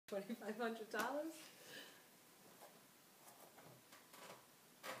$2,500.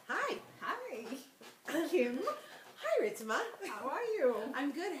 Hi. Hi, Kim. Hi, Ritzma. How are you?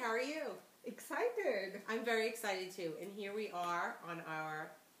 I'm good. How are you? Excited. I'm very excited too. And here we are on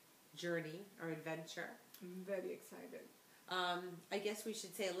our journey, our adventure. I'm very excited. I guess we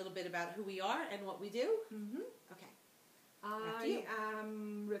should say a little bit about who we are and what we do. Mm-hmm. Okay. I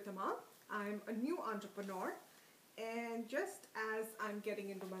am Ritima. I'm a new entrepreneur, and just as I'm getting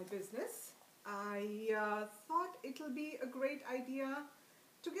into my business, I thought it'll be a great idea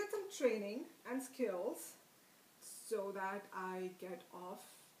to get some training and skills so that I get off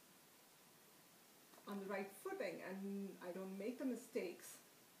on the right footing and I don't make the mistakes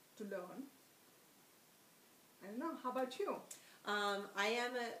to learn. I don't know. How about you? I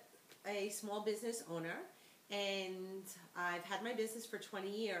am a small business owner, and I've had my business for 20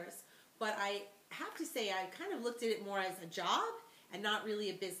 years, but I have to say I kind of looked at it more as a job and not really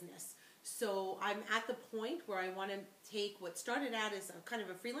a business. So I'm at the point where I want to take what started out as a kind of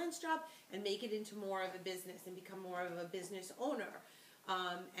a freelance job and make it into more of a business and become more of a business owner.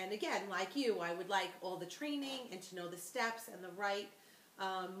 And again, like you, I would like all the training and to know the steps and the right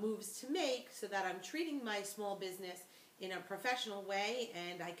moves to make so that I'm treating my small business in a professional way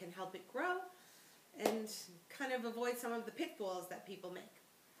and I can help it grow and kind of avoid some of the pitfalls that people make.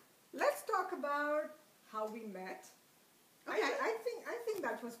 Let's talk about how we met. Okay. I think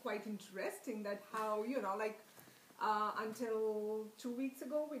that was quite interesting, that how, until 2 weeks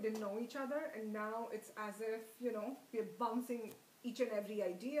ago we didn't know each other, and now it's as if, we're bouncing each and every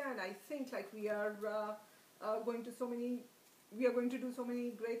idea, and I think like we are going to do so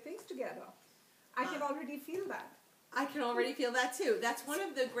many great things together. I can already feel that. I can already feel that too. That's one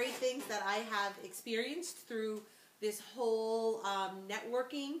of the great things that I have experienced through this whole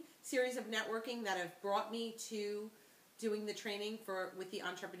series of networking that have brought me to doing the training with the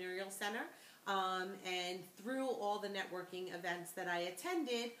Entrepreneurial Center. And through all the networking events that I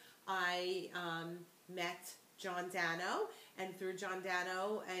attended, I met John Dano, and through John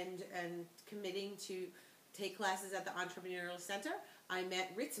Dano and committing to take classes at the Entrepreneurial Center, I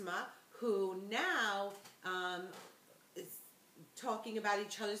met Ritzma, who now is talking about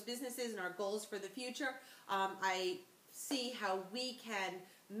each other's businesses and our goals for the future. I see how we can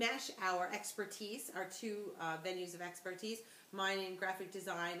mesh our expertise, our two venues of expertise, mine in graphic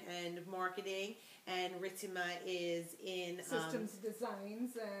design and marketing, and Ritzma is in systems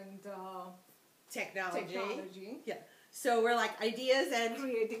designs and technology. Yeah. So we're like ideas and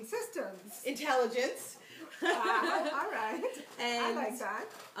creating systems. Intelligence. All right. And, I like that.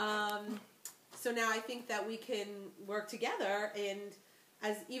 So now I think that we can work together, and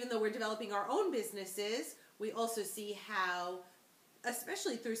even though we're developing our own businesses, we also see how,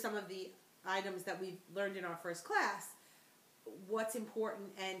 especially through some of the items that we've learned in our first class, what's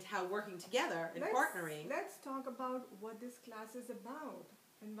important and how working together and partnering. Let's talk about what this class is about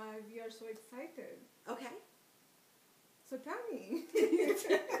and why we are so excited. Okay. So tell me.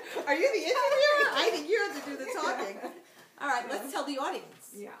 Are you the interviewer? I think you have to do the talking. All right, let's tell the audience.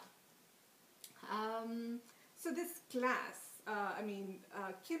 Yeah. So this class,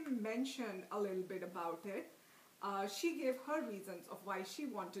 Kim mentioned a little bit about it. She gave her reasons of why she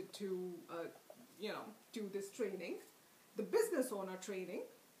wanted to, do this training, the business owner training.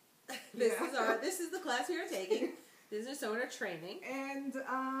 This is the class we are taking, business owner training. And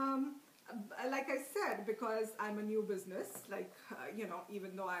like I said, because I'm a new business,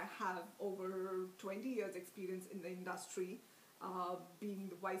 even though I have over 20 years experience in the industry, being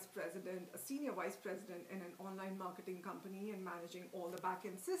the vice president, a senior vice president in an online marketing company and managing all the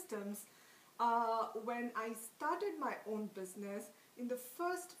back-end systems, when I started my own business, in the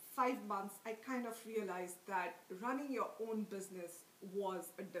first 5 months, I kind of realized that running your own business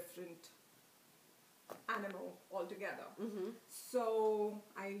was a different animal altogether. Mm-hmm. So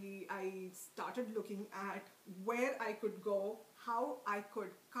I started looking at where I could go, how I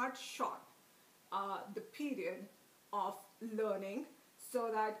could cut short the period of learning so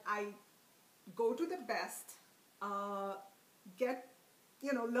that I go to the best,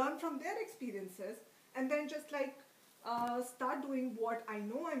 learn from their experiences, and then just start doing what I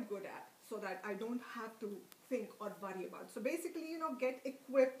know I'm good at so that I don't have to think or worry about. So basically, get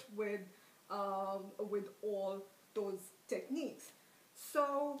equipped with all those techniques.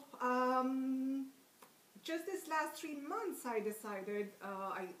 So just this last 3 months, I decided,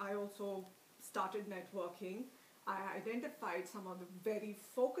 I also started networking. I identified some of the very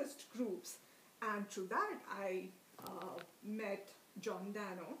focused groups, and through that I met John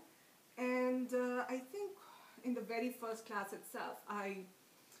Dano. And I think in the very first class itself, I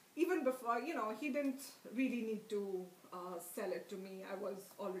even before, he didn't really need to sell it to me. I was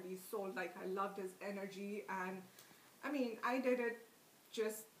already sold. Like, I loved his energy, and I mean, I did it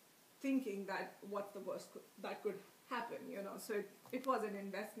just thinking that what's the worst that could happen, So it was an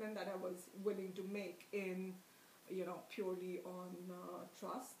investment that I was willing to make in, purely on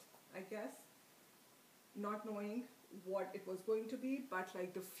trust, I guess. Not knowing what it was going to be, but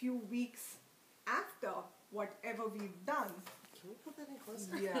like the few weeks after whatever we've done. Can we pull that in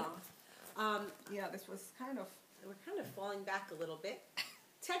closer? Yeah. Yeah, this was kind of... We're kind of falling back a little bit.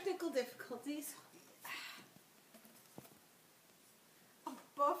 Technical difficulties. Oh,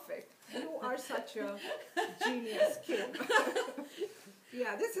 perfect. You are such a genius, Kim.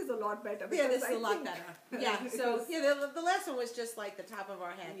 Yeah, this is a lot better. Yeah, this is a lot better. Yeah, so the last one was just like the top of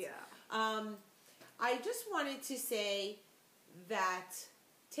our heads. Yeah. I just wanted to say that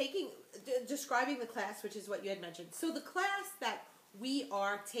describing the class, which is what you had mentioned. So the class that we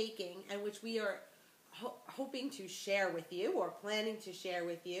are taking and which we are hoping to share with you or planning to share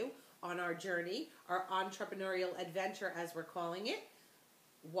with you on our journey, our entrepreneurial adventure as we're calling it,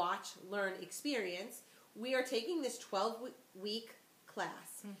 Watch, Learn, Experience, we are taking this 12-week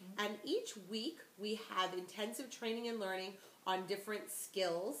class. Mm-hmm. And each week we have intensive training and learning on different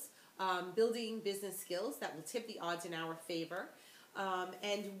skills, building business skills that will tip the odds in our favor.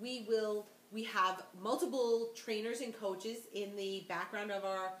 And we have multiple trainers and coaches in the background of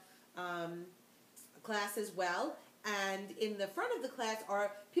our class as well. And in the front of the class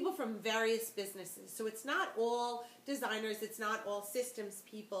are people from various businesses. So it's not all designers, it's not all systems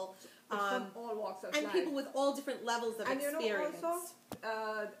people. From all walks of life. And people with all different levels of experience. And also,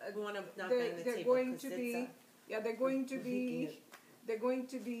 we want to not bang the table. They're going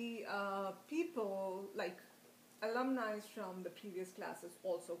to be people like alumni from the previous classes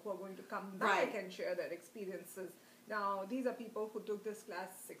also who are going to come back and share their experiences. Now, these are people who took this class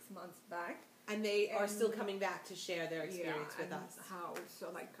 6 months back. And they are still coming back to share their experience with us. So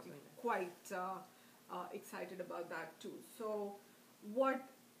like I'm quite excited about that too. So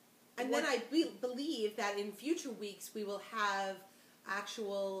then I believe that in future weeks we will have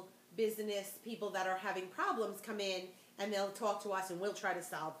actual business people that are having problems come in and they'll talk to us and we'll try to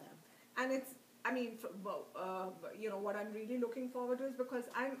solve them. And it's, what I'm really looking forward to is because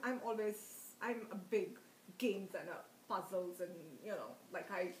I'm a big games and puzzles and,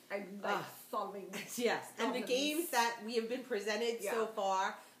 I like solving Yes, problems. And the games that we have been presented so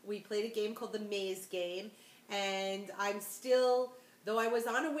far, we played a game called the Maze Game, and I'm still, though I was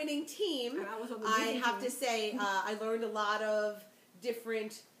on a winning team, I have to say I learned a lot of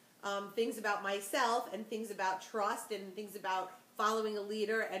different things about myself and things about trust and things about following a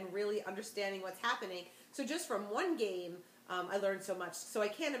leader and really understanding what's happening. So just from one game, I learned so much. So I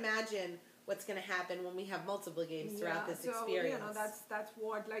can't imagine what's going to happen when we have multiple games throughout this experience. That's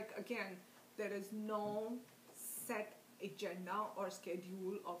what, again, there is no set agenda or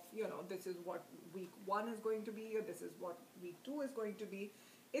schedule of, this is what week 1 is going to be or this is what week 2 is going to be.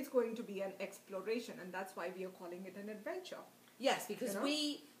 It's going to be an exploration, and that's why we are calling it an adventure. Yes, because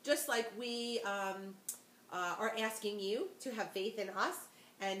we are asking you to have faith in us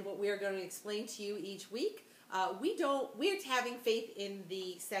and what we are going to explain to you each week. We're having faith in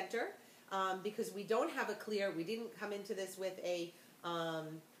the center. Because we don't have we didn't come into this with a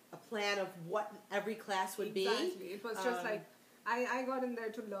plan of what every class would be. Exactly. It was just like, I got in there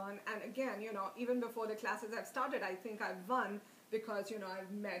to learn. And again, even before the classes have started, I think I've won because,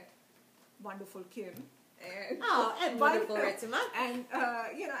 I've met wonderful Kim. And wonderful Ritima. And,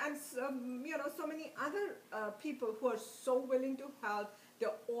 so many other people who are so willing to help.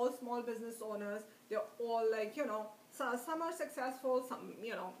 They're all small business owners. They're all so some are successful, some,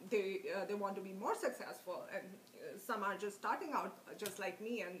 they want to be more successful, and some are just starting out just like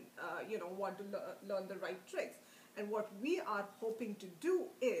me and, want to learn the right tricks. And what we are hoping to do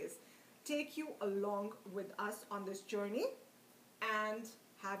is take you along with us on this journey and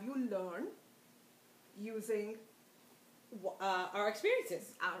have you learn using our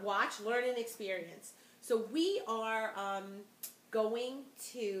experiences. Watch, learn, and experience. So we are going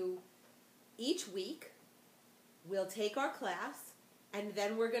to, each week, we'll take our class, and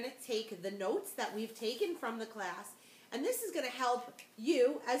then we're going to take the notes that we've taken from the class, and this is going to help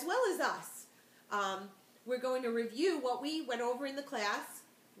you as well as us. We're going to review what we went over in the class.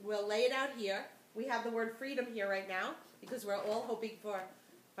 We'll lay it out here. We have the word freedom here right now because we're all hoping for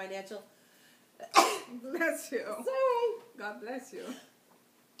financial... Bless you. Sorry. God bless you.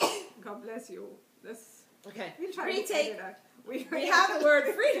 God bless you. Okay. We'll try to edit that. We have the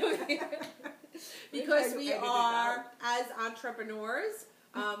word freedom here. Because we are, as entrepreneurs,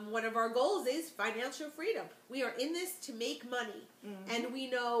 One of our goals is financial freedom. We are in this to make money. Mm-hmm. And we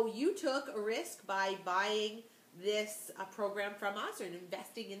know you took a risk by buying this program from us or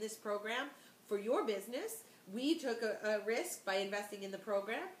investing in this program for your business. We took a risk by investing in the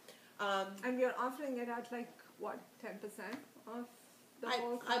program. And we are offering it at like, what, 10% of the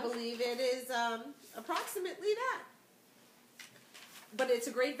whole cost? I believe it is approximately that. But it's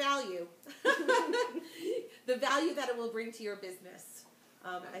a great value. The value that it will bring to your business,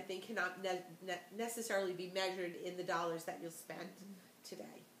 I think, cannot necessarily be measured in the dollars that you'll spend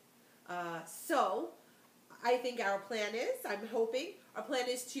today. So, I think our plan is, I'm hoping, our plan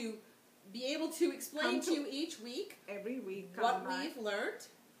is to be able to explain to you each week every week what we've learned,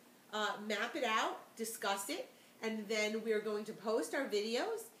 map it out, discuss it, and then we're going to post our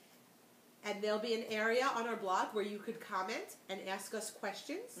videos. And there'll be an area on our blog where you could comment and ask us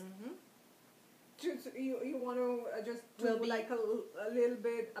questions. Mm-hmm. You want to just do like a little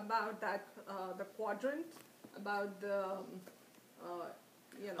bit about that, the quadrant, about the,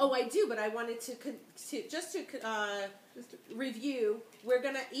 you know. Oh, I do, but I wanted to just to review. We're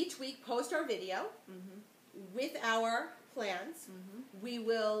going to each week post our video with our plans. We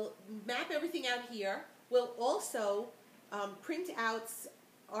will map everything out here. We'll also print out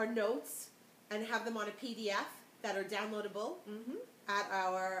our notes and have them on a PDF that are downloadable at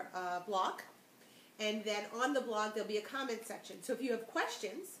our blog. And then on the blog, there'll be a comment section. So if you have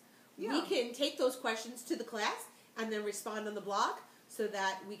questions, we can take those questions to the class and then respond on the blog so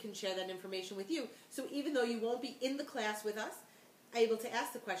that we can share that information with you. So even though you won't be in the class with us, able to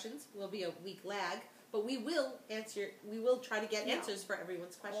ask the questions, will be a week lag, but we will answer, we will try to get answers for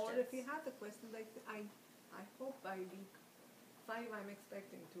everyone's questions. Or if you have the question, like I hope by week 5 I'm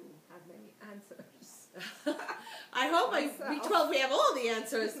expecting to have many answers. I hope by week 12 we have all the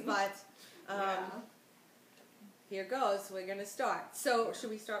answers, but here goes. We're going to start. So should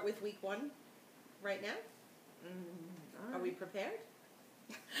we start with week 1 right now? Are we prepared?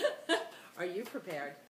 Are you prepared?